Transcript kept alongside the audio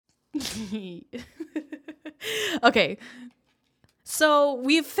Okay. So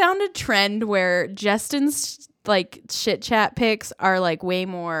we've found a trend where Justin's like shit chat pics are like way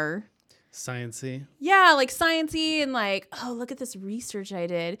more Sciencey. yeah, like sciencey and like, oh, look at this research I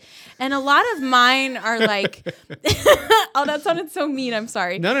did. And a lot of mine are like oh, that sounded so mean. I'm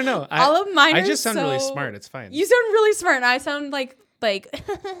sorry. No. All of mine I are just sound really so- smart. It's fine. You sound really smart and I sound like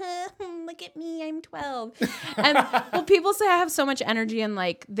look at me, I'm 12. And well, people say I have so much energy and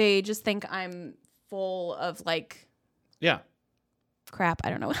like they just think I'm full of like Yeah. crap. I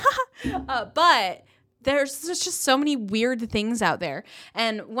don't know. But there's just so many weird things out there.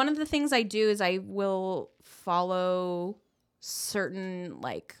 And one of the things I do is I will follow certain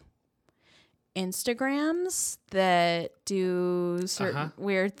like Instagrams that do certain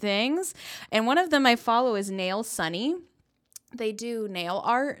weird things. And one of them I follow is Nail Sunny. They do nail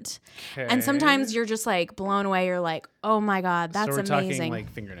art. Okay. And sometimes you're just like blown away. You're like, oh my God, that's so we're amazing. talking like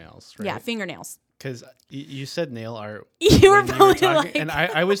fingernails, right? Yeah, fingernails. Because you said nail art. You were when probably talking, like... and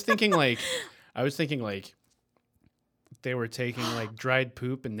I was thinking like, they were taking like dried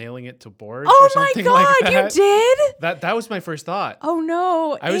poop and nailing it to boards or Oh something my God, like that. you did? That was my first thought. Oh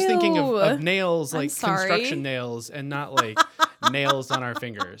no. I was thinking Ew. of nails, I'm like sorry. construction nails, and not like nails on our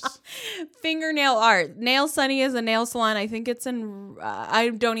fingers. Fingernail art. Nail Sunny is a nail salon. I think it's in, I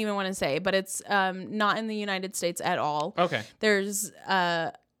don't even want to say, but it's not in the United States at all. Okay. There's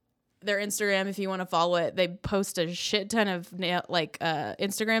their Instagram, if you want to follow it, they post a shit ton of nail,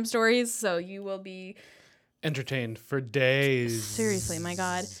 Instagram stories. So you will be Entertained for days. seriously, my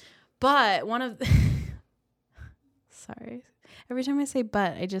God. But one of sorry. Every time I say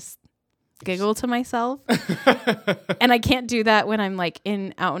but, I just giggle to myself. And I can't do that when I'm like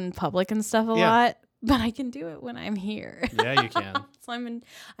out in public and stuff a lot, but I can do it when I'm here. Yeah, you can. So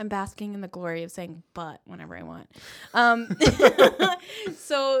I'm basking in the glory of saying but whenever I want.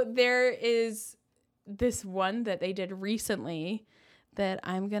 So there is this one that they did recently that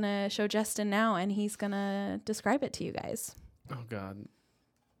I'm going to show Justin now, and he's going to describe it to you guys. Oh, God.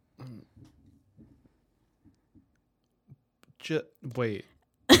 Wait.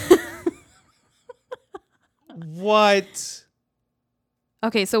 What?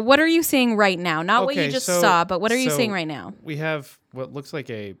 Okay, so what are you seeing right now? Not what you just saw, but what are you seeing right now? We have what looks like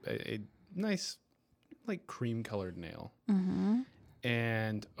a nice, like cream-colored nail. Mm-hmm.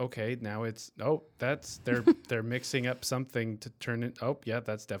 And okay, now it's they're mixing up something to turn it. Oh, yeah,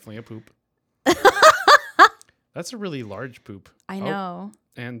 that's definitely a poop. That's a really large poop. I know.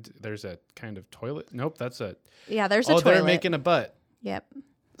 And there's a kind of toilet. Nope, that's a. Yeah, there's a toilet. Oh, they're making a butt. Yep.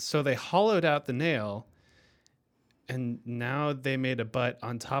 So they hollowed out the nail, and now they made a butt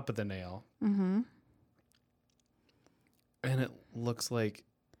on top of the nail. Mm-hmm. And it looks like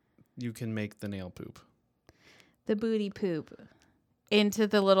you can make the nail poop. The booty poop into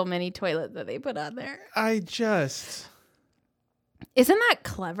the little mini toilet that they put on there. Isn't that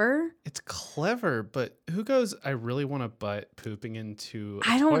clever? It's clever, but who goes, I really want a butt pooping into a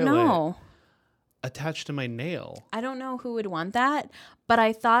I don't toilet know. attached to my nail? I don't know who would want that, but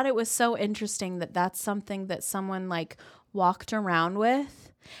I thought it was so interesting that that's something that someone like walked around with.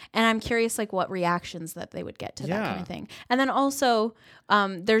 And I'm curious like what reactions that they would get to that kind of thing. And then also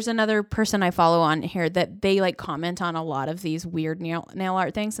there's another person I follow on here that they like comment on a lot of these weird nail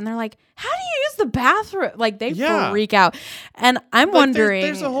art things. And they're like, how do you use the bathroom? Like they freak out. And I'm wondering.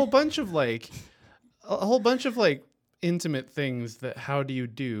 There's a whole bunch of like intimate things that how do you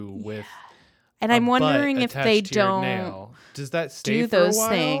do with and I'm wondering if they don't nail. Does that stay do for those a while?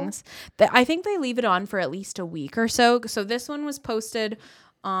 things. I think they leave it on for at least a week or so. So this one was posted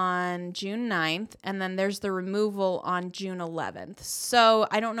on June 9th, and then there's the removal on June 11th. So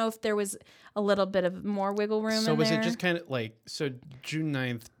I don't know if there was a little bit of more wiggle room in there. So was it just kind of like, so June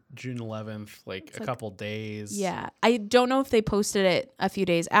 9th, June 11th, like a couple days? Yeah. I don't know if they posted it a few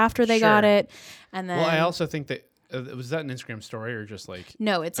days after they got it. And then, well, I also think that, was that an Instagram story or just like?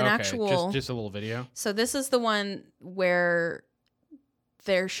 No, it's an actual. Just a little video? So this is the one where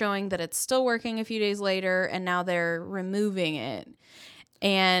they're showing that it's still working a few days later, and now they're removing it.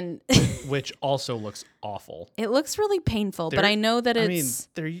 And which also looks awful. It looks really painful, but I know that it's.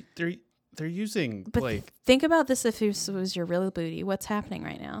 I mean, they're using but like. Think about this if this was your real booty. What's happening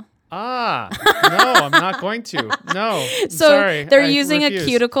right now? No, I'm not going to. No, so sorry. They're I using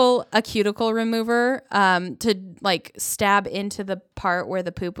refuse. a cuticle remover to like stab into the part where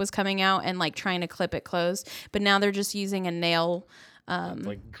the poop was coming out and like trying to clip it closed. But now they're just using a nail.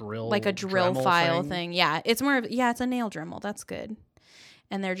 Like a drill file thing. Yeah, it's more of it's a nail Dremel. That's good.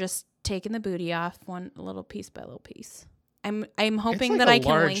 And they're just taking the booty off one little piece by little piece. I'm It's hoping like that a I can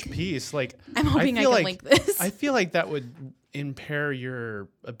large link. piece. Like I'm hoping I feel can like, link this. I feel like that would impair your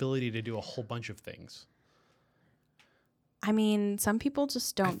ability to do a whole bunch of things. I mean, some people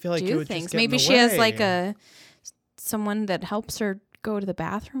just don't feel like it do would just things. get in Maybe the she has way. like someone that helps her go to the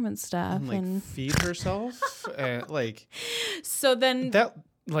bathroom and stuff. And like And feed herself. Like so then that.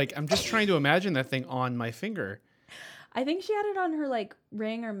 Like I'm just trying to imagine that thing on my finger. I think she had it on her like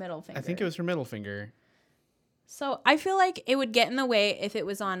ring or middle finger. I think it was her middle finger. So I feel like it would get in the way if it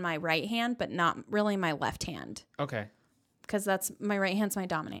was on my right hand, but not really my left hand. Okay. Because that's my right hand's my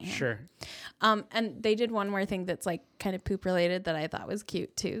dominant hand. Sure. And they did one more thing that's like kind of poop related that I thought was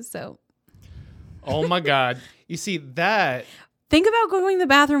cute too. So Oh my God. You see that. think about going to the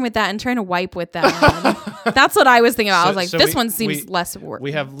bathroom with that and trying to wipe with that on. That's what I was thinking about. I was like, this one seems less work.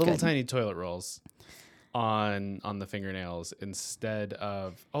 We have little tiny toilet rolls on the fingernails instead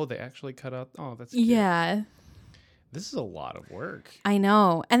of, they actually cut out. Oh, that's cute. Yeah. This is a lot of work. I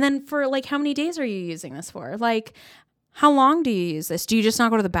know. And then for like, how many days are you using this for? Like, how long do you use this? Do you just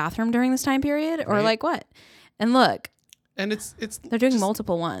not go to the bathroom during this time period? Or like what? And look. And it's they're doing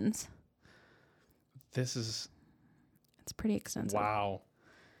multiple ones. This is. It's pretty extensive. Wow.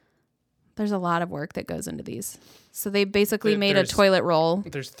 There's a lot of work that goes into these. So they basically made a toilet roll.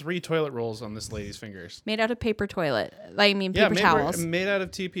 There's 3 toilet rolls on this lady's fingers. Made out of paper toilet. paper towels. Made out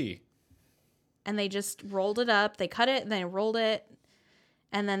of TP. And they just rolled it up. They cut it, and they rolled it.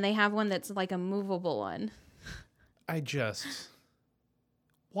 And then they have one that's like a movable one.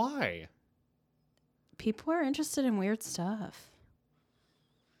 Why? People are interested in weird stuff.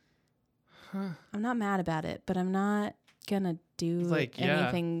 Huh. I'm not mad about it, but I'm not going to do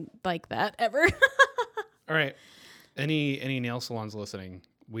anything like that ever. All right. Any nail salons listening,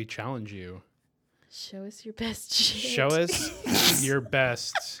 we challenge you. Show us your best shit. Show us your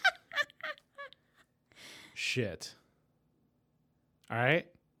best shit. All right?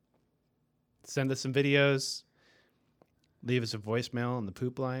 Send us some videos. Leave us a voicemail on the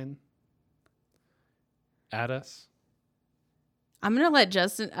poop line. Add us. I'm going to let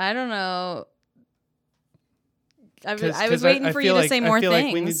Justin, I don't know. I was waiting for you to say more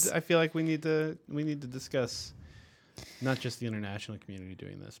things. I feel like we need to discuss not just the international community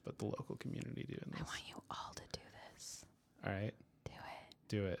doing this, but the local community doing this. I want you all to do this. All right.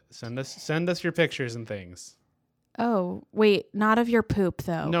 Do it. Send us your pictures and things. Oh, wait, not of your poop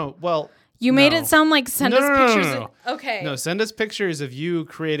though. No, well, you made it sound like send us pictures. No. Okay. No, send us pictures of you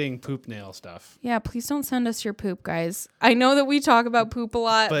creating poop nail stuff. Yeah, please don't send us your poop, guys. I know that we talk about poop a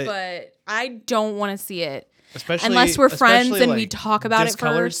lot, but I don't want to see it. Unless we're friends and we talk about it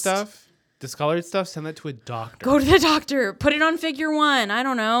first. Discolored stuff, send that to a doctor. Go to the doctor. Put it on Figure 1. I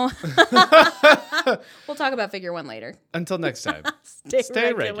don't know. We'll talk about Figure 1 later. Until next time.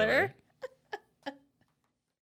 Stay regular.